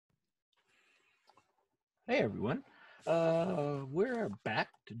Hey everyone, we're back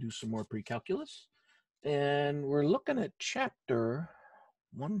to do some more pre-calculus, and we're looking at chapter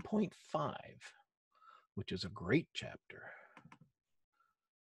 1.5, which is a great chapter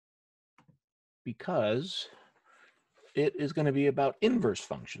because it is going to be about inverse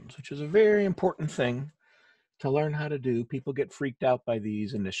functions, which is a very important thing to learn how to do. People get freaked out by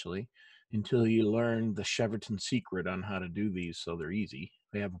these initially until you learn the Cheverton secret on how to do these so they're easy.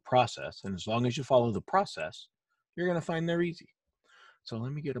 They have a process, and as long as you follow the process, you're going to find they're easy. So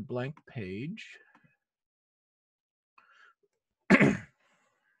let me get a blank page.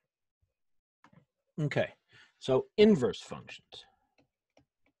 Okay, so inverse functions.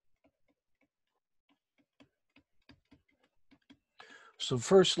 So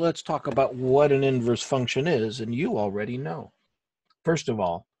first, let's talk about what an inverse function is, and you already know. First of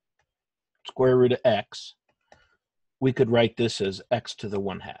all, square root of x, we could write this as x to the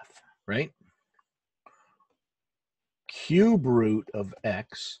 1/2, right? Cube root of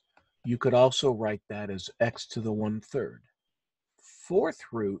x, you could also write that as x to the 1/3. Fourth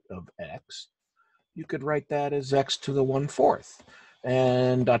root of x, you could write that as x to the 1/4,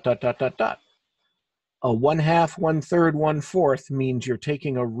 and dot, dot, dot, dot, dot. A 1/2, 1/3, 1/4 means you're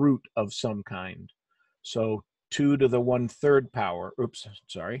taking a root of some kind. So 2 to the 1/3 power, oops,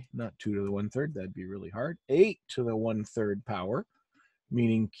 sorry, not 2 to the 1/3, that'd be really hard. 8 to the 1/3 power,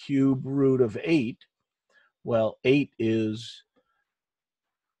 meaning cube root of 8. Well, 8 is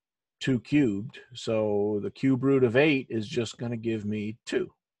 2 cubed, so the cube root of 8 is just going to give me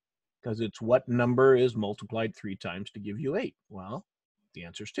 2, because it's what number is multiplied 3 times to give you 8? Well, the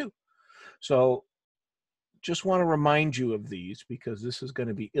answer is 2. So just want to remind you of these because this is going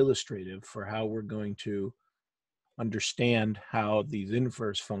to be illustrative for how we're going to understand how these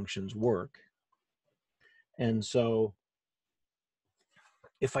inverse functions work. And so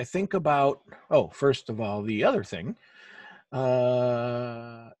if I think about, first of all, the other thing,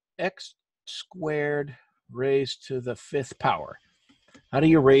 x squared raised to the 5th power. How do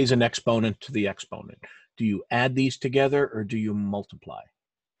you raise an exponent to the exponent? Do you add these together or do you multiply?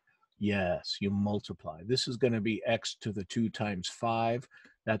 Yes, you multiply. This is going to be x to the 2 times 5.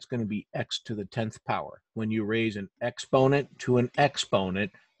 That's going to be x to the 10th power. When you raise an exponent to an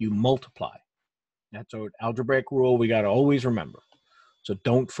exponent, you multiply. That's an algebraic rule we got to always remember. So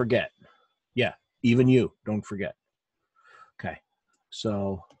don't forget. Yeah, even you, don't forget. Okay,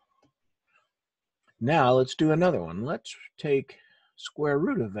 so now let's do another one. Let's take square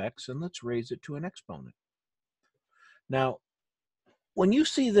root of x and let's raise it to an exponent. Now, when you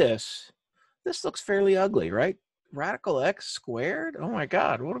see this looks fairly ugly, right? Radical x squared? Oh my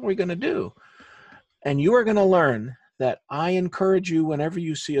God, what are we going to do? And you are going to learn that I encourage you, whenever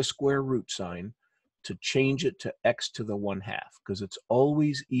you see a square root sign, to change it to x to the 1/2, because it's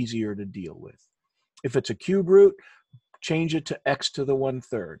always easier to deal with. If it's a cube root, change it to x to the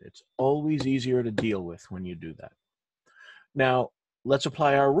 1/3. It's always easier to deal with when you do that. Now, let's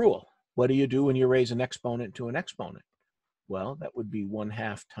apply our rule. What do you do when you raise an exponent to an exponent? Well, that would be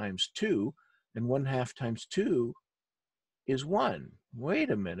 1/2 times 2, and 1/2 times 2 is 1. Wait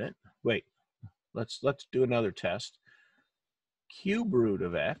a minute. Wait, let's do another test. Cube root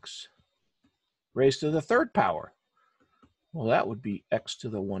of x raised to the 3rd power. Well, that would be x to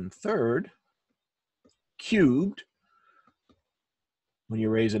the 1/3 cubed. When you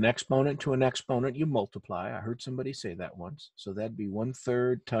raise an exponent to an exponent, you multiply. I heard somebody say that once. So that'd be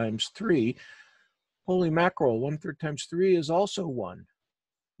 1/3 times 3. Holy mackerel, 1/3 times 3 is also 1.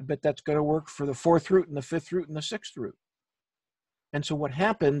 I bet that's going to work for the 4th root and the 5th root and the 6th root. And so what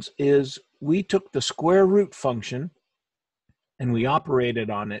happens is we took the square root function and we operated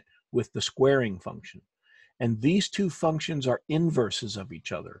on it with the squaring function. And these two functions are inverses of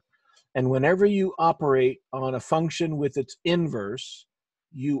each other. And whenever you operate on a function with its inverse,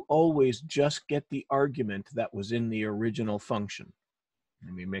 you always just get the argument that was in the original function.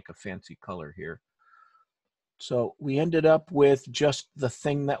 Let me make a fancy color here. So we ended up with just the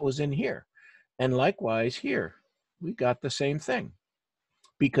thing that was in here. And likewise here, we got the same thing.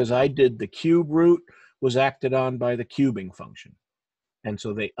 Because I did the cube root was acted on by the cubing function. And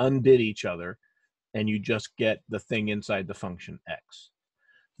so they undid each other, and you just get the thing inside the function x.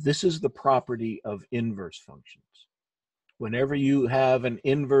 This is the property of inverse functions. Whenever you have an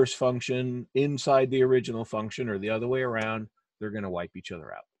inverse function inside the original function or the other way around, they're going to wipe each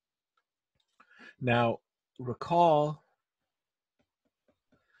other out. Now, recall,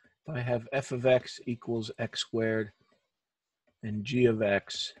 if I have f of x equals x squared and g of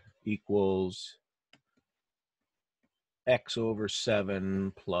x equals x over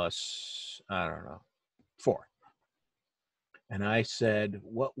 7 plus, I don't know, 4. And I said,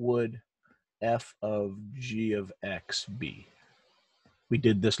 what would f of g of x be? We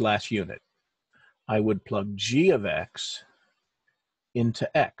did this last unit. I would plug g of x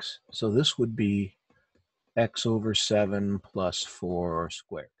into x. So this would be x over 7 plus 4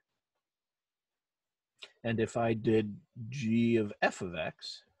 squared. And if I did g of f of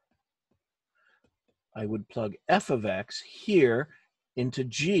x, I would plug f of x here into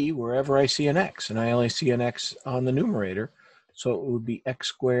g wherever I see an x. And I only see an x on the numerator, so it would be x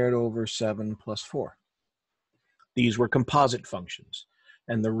squared over 7 plus 4. These were composite functions.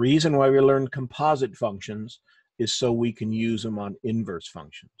 And the reason why we learned composite functions is so we can use them on inverse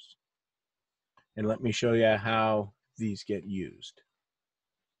functions. And let me show you how these get used.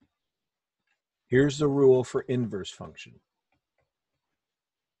 Here's the rule for inverse function.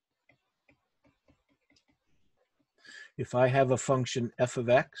 If I have a function f of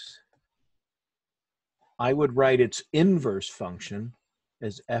x, I would write its inverse function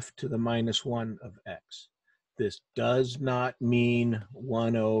as f to the minus 1 of x. This does not mean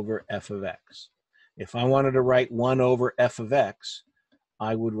 1 over f of x. If I wanted to write 1 over f of x,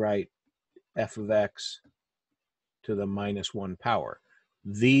 I would write f of x to the minus 1 power.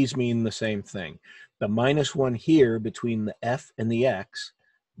 These mean the same thing. The minus 1 here between the f and the x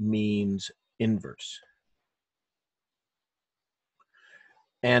means inverse.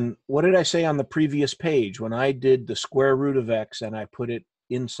 And what did I say on the previous page when I did the square root of x and I put it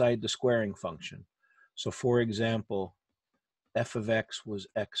inside the squaring function? So for example, f of x was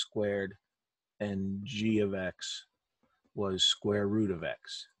x squared and g of x was square root of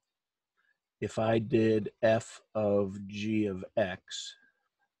x. If I did f of g of x,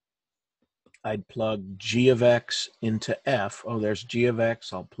 I'd plug g of x into f. Oh, there's g of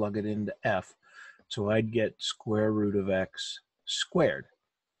x. I'll plug it into f. So I'd get square root of x squared.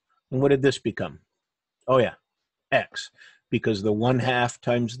 And what did this become? Oh yeah, x, because the 1/2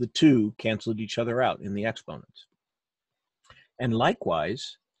 times the 2 canceled each other out in the exponents. And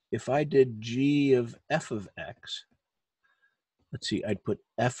likewise, if I did g of f of x, let's see, I'd put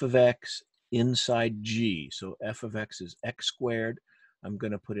f of x inside g. So f of x is x squared. I'm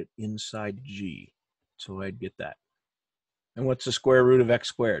going to put it inside g. So I'd get that. And what's the square root of x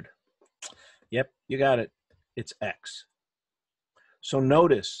squared? Yep, you got it. It's x. So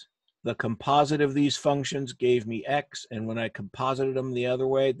notice, the composite of these functions gave me x, and when I composited them the other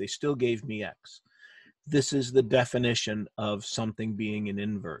way, they still gave me x. This is the definition of something being an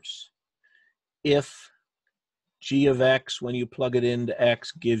inverse. If g of x, when you plug it into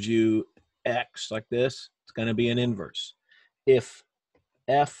x, gives you x like this, it's going to be an inverse. If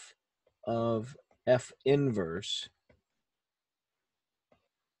f of f inverse,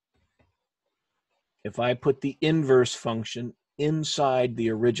 if I put the inverse function inside the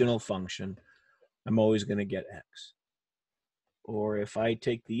original function, I'm always going to get x. Or if I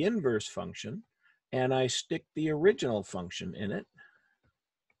take the inverse function and I stick the original function in it,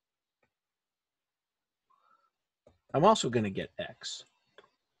 I'm also going to get x.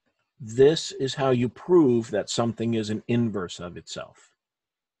 This is how you prove that something is an inverse of itself.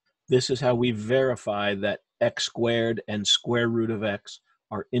 This is how we verify that x squared and square root of x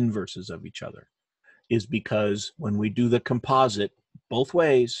are inverses of each other, is because when we do the composite both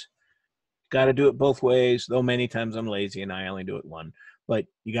ways, got to do it both ways, though many times I'm lazy and I only do it one, but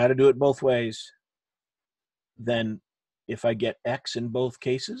you got to do it both ways. Then if I get x in both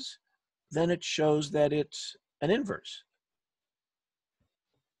cases, then it shows that it's an inverse.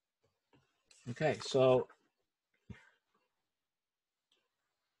 Okay, so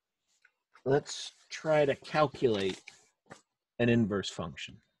let's try to calculate an inverse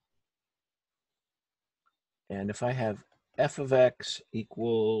function. And if I have f of x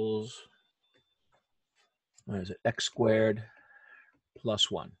equals, what is it, x squared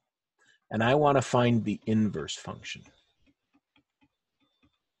plus 1. And I want to find the inverse function.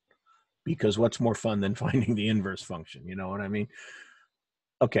 Because what's more fun than finding the inverse function? You know what I mean?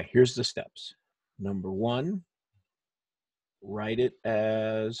 Okay, here's the steps. Number 1, write it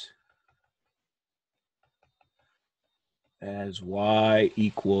as y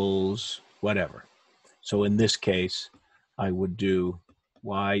equals whatever. So in this case, I would do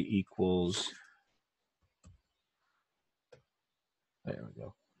y equals, there we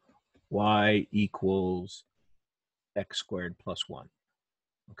go, y equals x squared plus 1.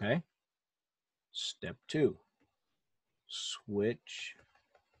 Okay? Step 2, switch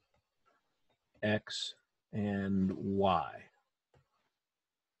x and y.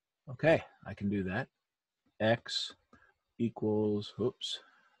 Okay, I can do that. X equals, oops,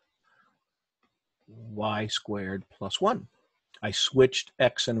 y squared plus 1. I switched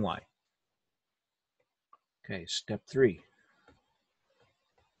x and y. Okay, step 3.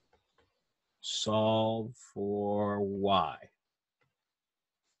 solve for y.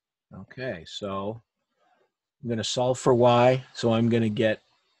 Okay, so I'm going to solve for y, so I'm going to get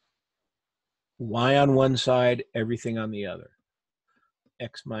y on one side, everything on the other.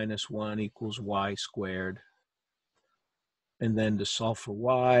 X minus 1 equals y squared. And then to solve for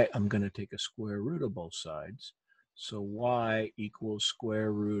y, I'm going to take a square root of both sides. So y equals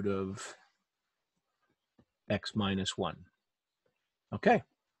square root of x minus 1. Okay.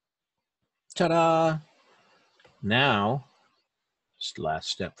 Ta-da! Now, last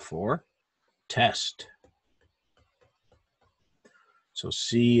step 4, test. So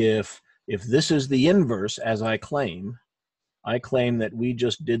see if this is the inverse, as I claim that we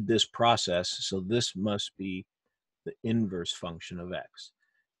just did this process, so this must be the inverse function of x.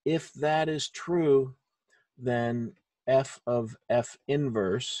 If that is true, then f of f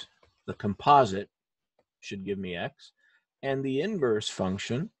inverse, the composite, should give me x, and the inverse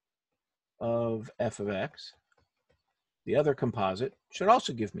function of f of x, the other composite, should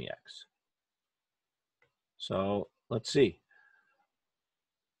also give me x. So let's see.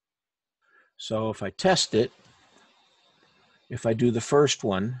 So if I test it, if I do the first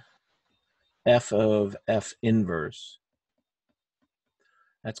one, f of f inverse,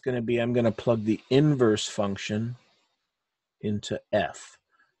 that's going to be, I'm going to plug the inverse function into f.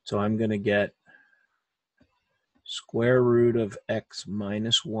 So I'm going to get square root of x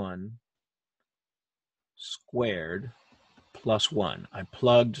minus 1 squared plus 1. I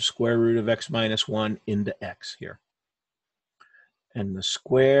plugged square root of x minus 1 into x here. And the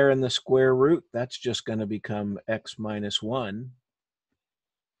square and the square root, that's just going to become x minus 1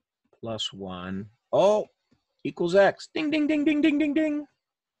 plus 1. Oh, equals x. Ding, ding, ding, ding, ding, ding, ding.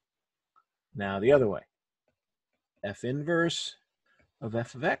 Now the other way. F inverse of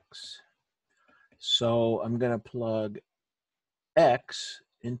f of x. So I'm going to plug x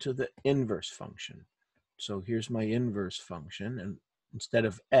into the inverse function. So here's my inverse function. And instead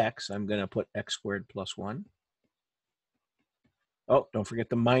of x, I'm going to put x squared plus 1. Oh, don't forget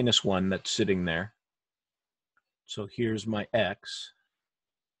the minus 1 that's sitting there. So here's my x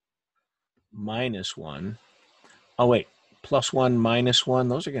minus 1. Oh, wait, plus 1 minus 1,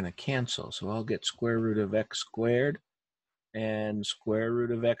 those are going to cancel. So I'll get square root of x squared and square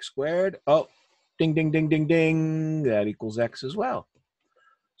root of x squared. Oh, ding, ding, ding, ding, ding. That equals x as well.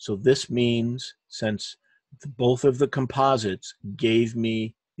 So this means since both of the composites gave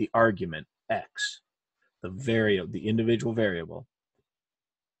me the argument x, the individual variable,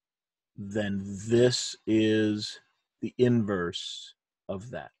 then this is the inverse of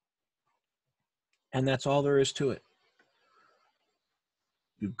that. And that's all there is to it.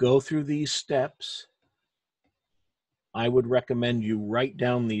 You go through these steps. I would recommend you write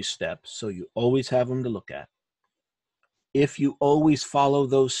down these steps so you always have them to look at. If you always follow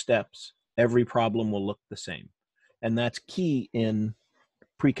those steps, every problem will look the same. And that's key in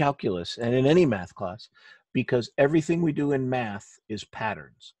pre-calculus and in any math class, because everything we do in math is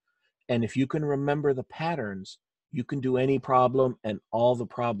patterns. And if you can remember the patterns, you can do any problem and all the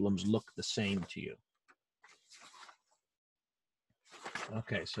problems look the same to you.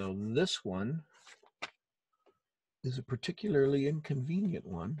 Okay, so this one is a particularly inconvenient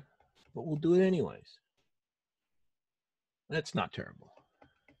one, but we'll do it anyways. That's not terrible.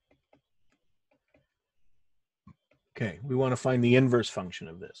 Okay, we want to find the inverse function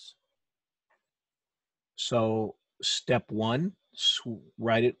of this. So step 1,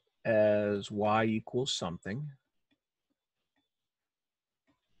 write it as y equals something.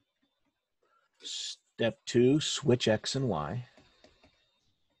 Step 2, switch x and y.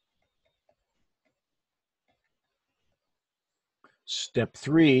 Step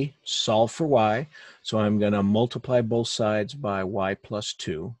 3, solve for y. So I'm going to multiply both sides by y plus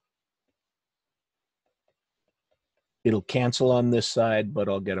 2. It'll cancel on this side, but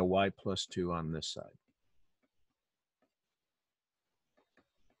I'll get a y plus 2 on this side.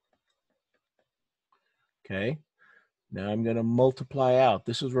 Okay, now I'm going to multiply out.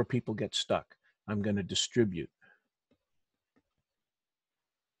 This is where people get stuck. I'm going to distribute.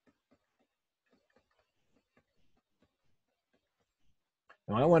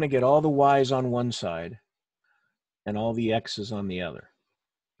 Now I want to get all the y's on one side and all the x's on the other,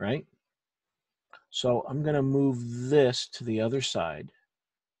 right? So I'm going to move this to the other side.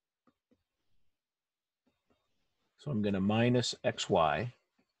 So I'm going to minus xy.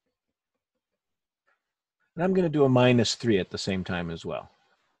 And I'm going to do a minus 3 at the same time as well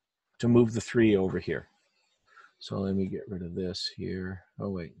to move the 3 over here. So let me get rid of this here. Oh,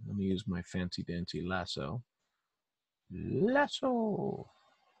 wait, let me use my fancy dancy lasso. Lasso.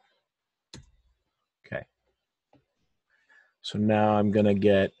 Okay. So now I'm going to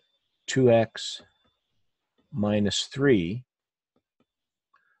get 2x minus 3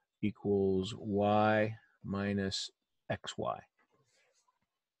 equals y minus xy.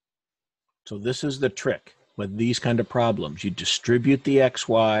 So this is the trick with these kind of problems. You distribute the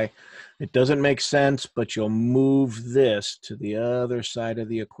xy. It doesn't make sense, but you'll move this to the other side of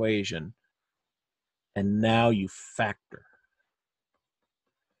the equation. And now you factor.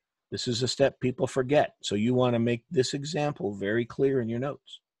 This is a step people forget. So you want to make this example very clear in your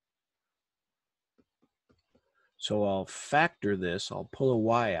notes. So I'll factor this. I'll pull a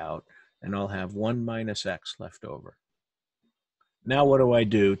y out, and I'll have 1 minus x left over. Now what do I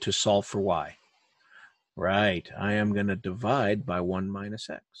do to solve for y? Right, I am going to divide by 1 minus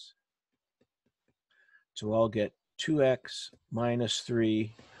x. So I'll get 2x minus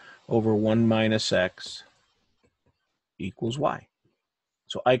 3 over 1 minus x equals y.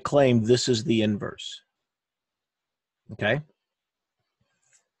 So I claim this is the inverse. Okay?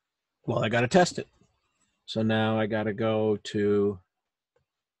 Well, I got to test it. So now I got to go to,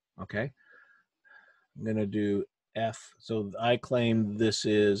 okay, I'm going to do f. So I claim this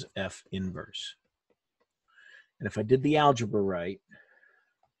is f inverse. And if I did the algebra right,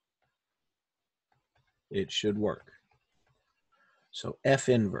 it should work. So f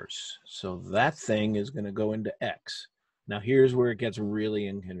inverse. So that thing is going to go into x. Now here's where it gets really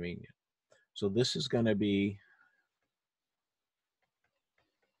inconvenient. So this is going to be,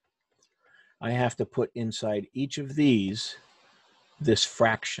 I have to put inside each of these this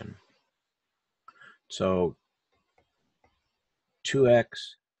fraction. So 2x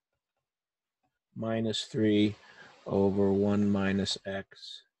minus 3 over 1 minus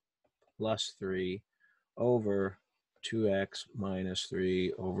x plus 3 over 2x minus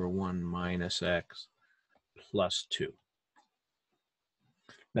 3 over 1 minus x plus 2.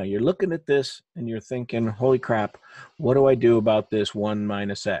 Now you're looking at this and you're thinking, holy crap, what do I do about this 1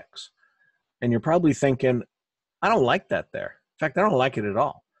 minus x? And you're probably thinking, I don't like that there. In fact, I don't like it at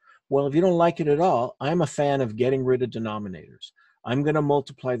all. Well, if you don't like it at all, I'm a fan of getting rid of denominators. I'm going to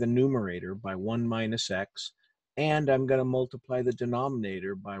multiply the numerator by 1 minus x, and I'm going to multiply the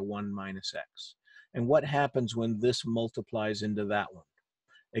denominator by 1 minus x. And what happens when this multiplies into that one?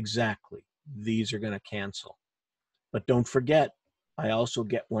 Exactly. These are going to cancel. But don't forget, I also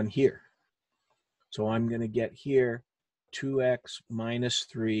get one here. So I'm going to get here 2x minus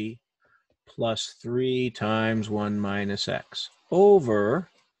 3 plus 3 times 1 minus x over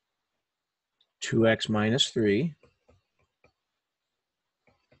 2x minus 3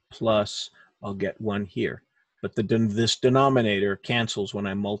 plus, I'll get 1 here. But this denominator cancels when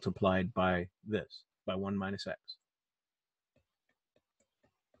I multiplied by this, by 1 minus x.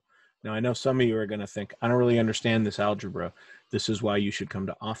 Now, I know some of you are going to think, I don't really understand this algebra. This is why you should come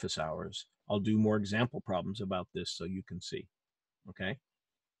to office hours. I'll do more example problems about this so you can see. Okay?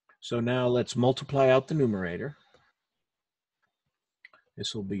 So now let's multiply out the numerator.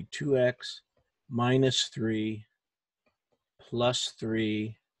 This will be 2x minus 3 plus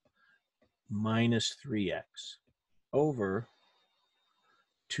 3 minus 3x over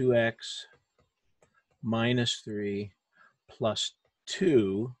 2x minus 3 plus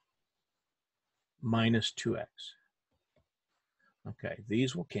 2 minus 2x. Okay,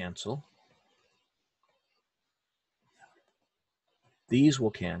 these will cancel. These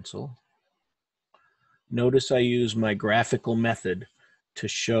will cancel. Notice I use my graphical method to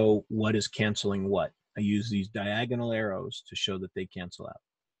show what is canceling what. I use these diagonal arrows to show that they cancel out.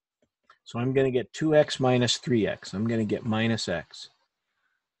 So I'm going to get 2x minus 3x. I'm going to get minus x.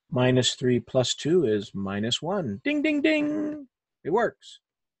 Minus 3 plus 2 is minus 1. Ding, ding, ding. It works.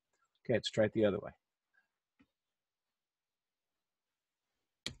 Okay, let's try it the other way.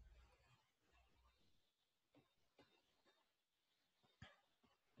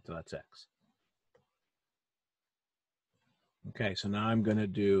 So that's x. Okay, so now I'm going to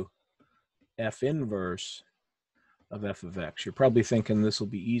do f inverse of f of x. You're probably thinking this will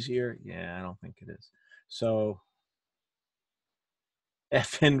be easier. Yeah, I don't think it is. So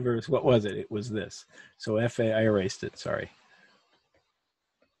f inverse, what was it? It was this. So I erased it, sorry.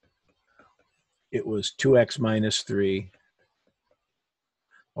 It was 2x minus 3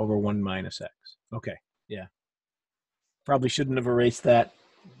 over 1 minus x. Okay, yeah. Probably shouldn't have erased that.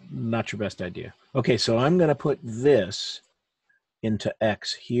 Not your best idea. Okay, so I'm going to put this into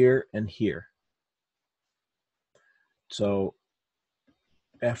x here and here. So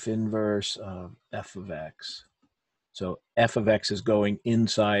f inverse of f of x. So f of x is going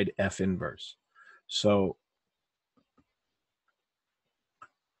inside f inverse. So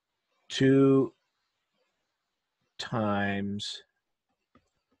 2 times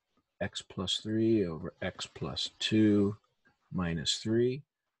x plus 3 over x plus 2 minus 3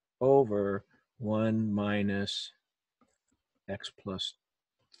 over 1 minus x plus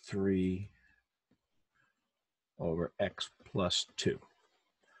 3 over x plus 2.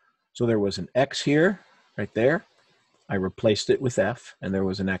 So there was an x here, right there. I replaced it with f, and there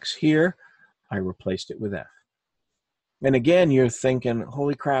was an x here. I replaced it with f. And again, you're thinking,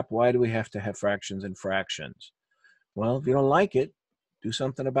 holy crap, why do we have to have fractions and fractions? Well, if you don't like it, do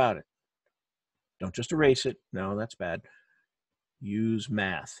something about it. Don't just erase it. No, that's bad. Use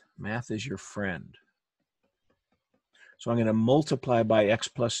math. Math is your friend. So I'm going to multiply by x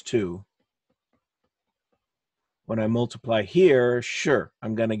plus 2. When I multiply here, sure,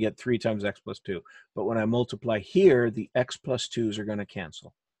 I'm going to get 3 times x plus 2. But when I multiply here, the x plus 2's are going to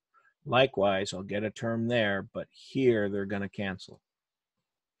cancel. Likewise, I'll get a term there, but here they're going to cancel.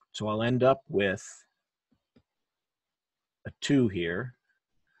 So I'll end up with a 2 here.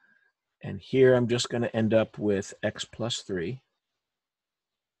 And here I'm just going to end up with x plus 3.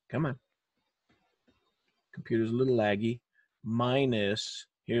 Come on. Computer's a little laggy. Minus,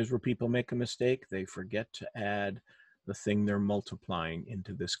 here's where people make a mistake. They forget to add the thing they're multiplying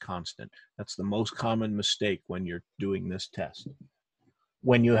into this constant. That's the most common mistake when you're doing this test.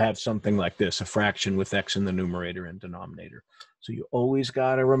 When you have something like this, a fraction with x in the numerator and denominator. So you always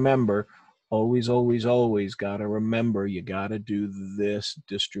got to remember, always got to remember, you got to do this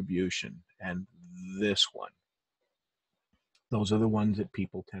distribution and this one. Those are the ones that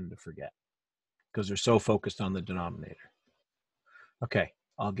people tend to forget because they're so focused on the denominator. Okay,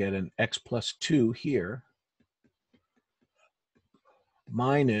 I'll get an x plus 2 here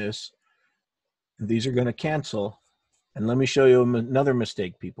minus, these are going to cancel. And let me show you another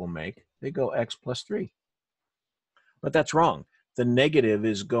mistake people make. They go x plus 3. But that's wrong. The negative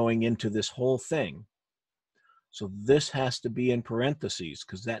is going into this whole thing. So this has to be in parentheses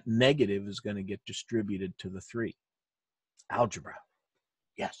because that negative is going to get distributed to the 3. Algebra.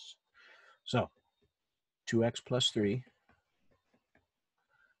 Yes. So 2x plus 3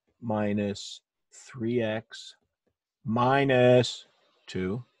 minus 3x minus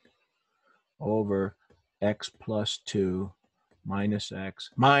 2 over x plus 2 minus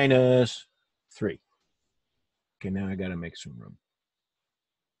x minus 3. Okay, now I got to make some room.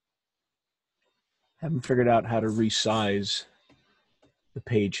 Haven't figured out how to resize the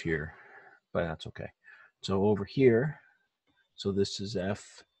page here, but that's okay. So over here, so this is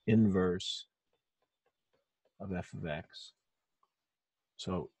f inverse of f of x.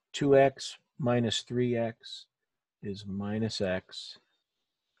 So 2x minus 3x is minus x.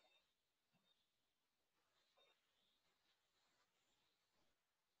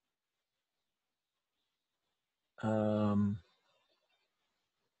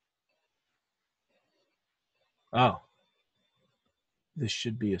 Oh, this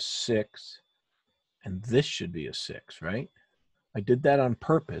should be a 6, and this should be a 6, right? I did that on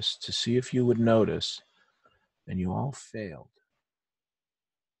purpose to see if you would notice, and you all failed.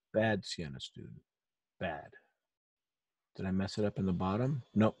 Bad Siena student, bad. Did I mess it up in the bottom?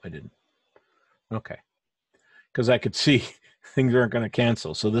 Nope, I didn't. Okay, because I could see things aren't going to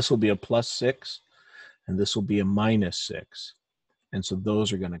cancel. So this will be a plus 6, and this will be a minus 6. And so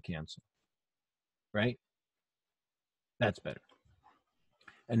those are going to cancel, right? That's better.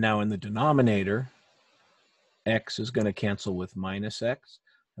 And now in the denominator, x is going to cancel with minus x.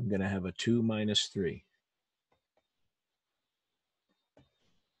 I'm going to have a 2 minus 3.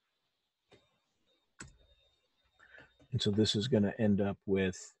 And so this is going to end up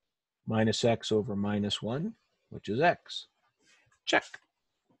with minus x over minus 1, which is x. Check.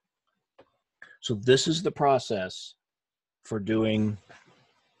 So this is the process for doing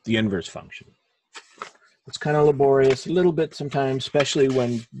the inverse function. It's kind of laborious, a little bit sometimes, especially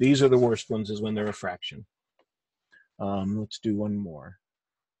when these are the worst ones, is when they're a fraction. Let's do one more.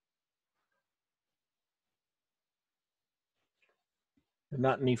 They're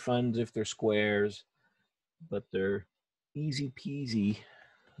not any fun if they're squares, but they're easy peasy,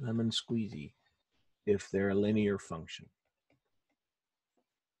 lemon squeezy if they're a linear function.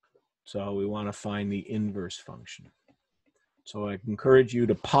 So we want to find the inverse function. So I encourage you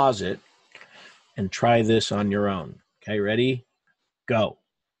to pause it and try this on your own. Okay, ready? Go.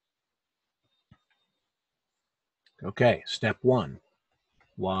 Okay, step 1,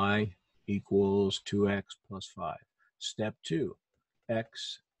 y equals 2x plus 5. Step 2,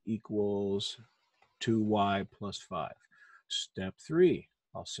 x equals 2y plus 5. Step 3,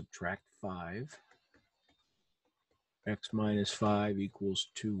 I'll subtract 5. X minus 5 equals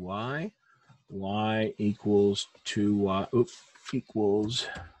 2y. Y equals 2y, equals,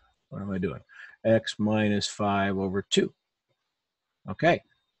 what am I doing? X minus 5 over 2. Okay,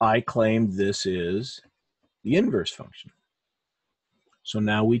 I claim this is the inverse function. So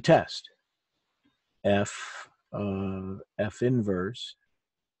now we test. F inverse.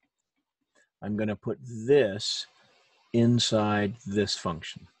 I'm going to put this inside this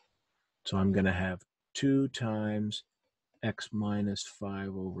function. So I'm going to have 2 times x minus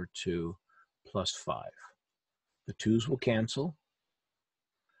 5 over 2 plus 5. The 2's will cancel.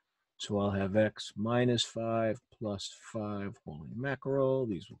 So I'll have x minus 5 plus 5, holy mackerel.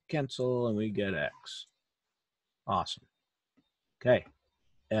 These will cancel, and we get x. Awesome. Okay,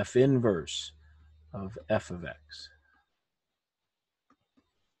 f inverse of f of x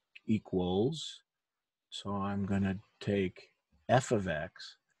equals, so I'm going to take f of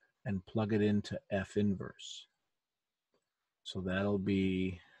x and plug it into f inverse. So that'll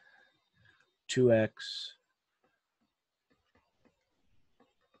be 2x,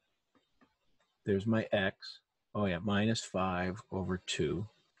 there's my x, oh yeah, minus 5 over 2.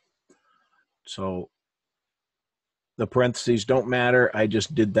 So the parentheses don't matter. I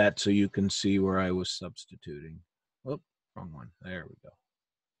just did that so you can see where I was substituting. Oh, wrong one. There we go.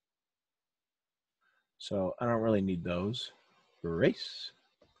 So I don't really need those. Erase.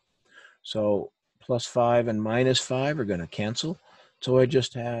 So plus 5 and minus 5 are going to cancel. So I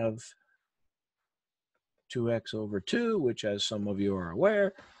just have 2x over 2, which, as some of you are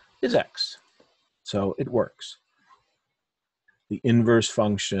aware, is x. So it works. The inverse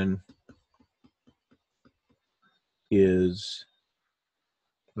function is,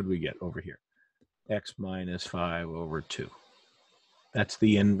 what do we get over here? X minus 5 over 2. That's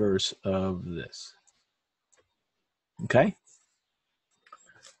the inverse of this. Okay?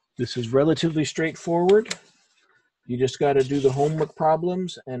 This is relatively straightforward. You just got to do the homework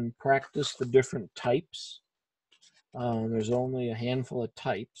problems and practice the different types. There's only a handful of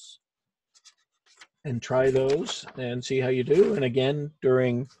types. And try those and see how you do. And again,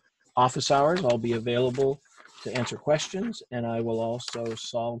 during office hours, I'll be available to answer questions, and I will also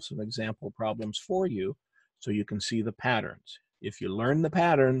solve some example problems for you so you can see the patterns. If you learn the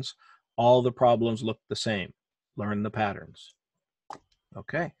patterns, all the problems look the same. Learn the patterns.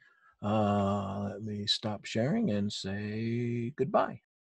 Okay. Let me stop sharing and say goodbye.